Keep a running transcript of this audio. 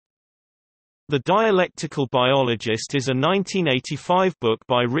The Dialectical Biologist is a 1985 book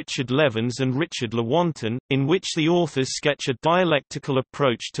by Richard Levins and Richard Lewontin, in which the authors sketch a dialectical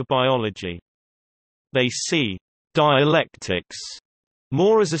approach to biology. They see dialectics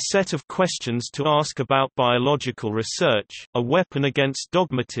more as a set of questions to ask about biological research, a weapon against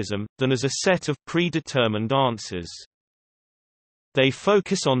dogmatism, than as a set of predetermined answers. They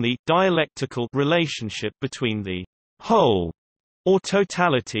focus on the dialectical relationship between the whole, or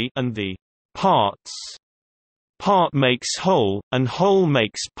totality, and the parts. Part makes whole, and whole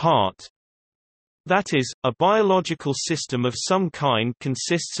makes part. That is, a biological system of some kind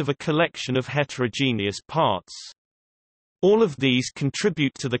consists of a collection of heterogeneous parts. All of these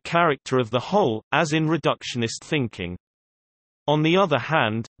contribute to the character of the whole, as in reductionist thinking. On the other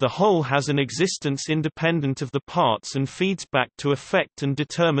hand, the whole has an existence independent of the parts and feeds back to affect and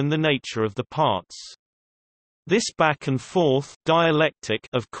determine the nature of the parts. This back and forth dialectic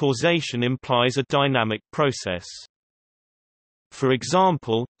of causation implies a dynamic process. For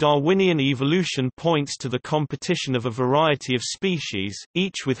example, Darwinian evolution points to the competition of a variety of species,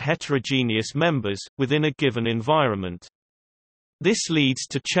 each with heterogeneous members, within a given environment. This leads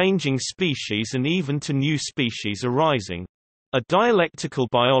to changing species and even to new species arising. A dialectical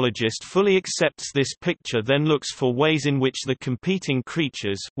biologist fully accepts this picture, then looks for ways in which the competing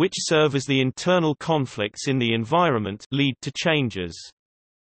creatures, which serve as the internal conflicts in the environment, lead to changes.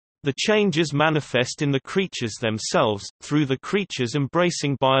 The changes manifest in the creatures themselves, through the creatures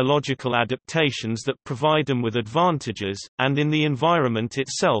embracing biological adaptations that provide them with advantages, and in the environment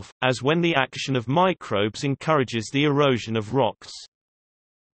itself, as when the action of microbes encourages the erosion of rocks.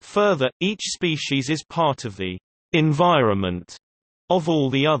 Further, each species is part of the environment of all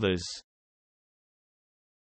the others.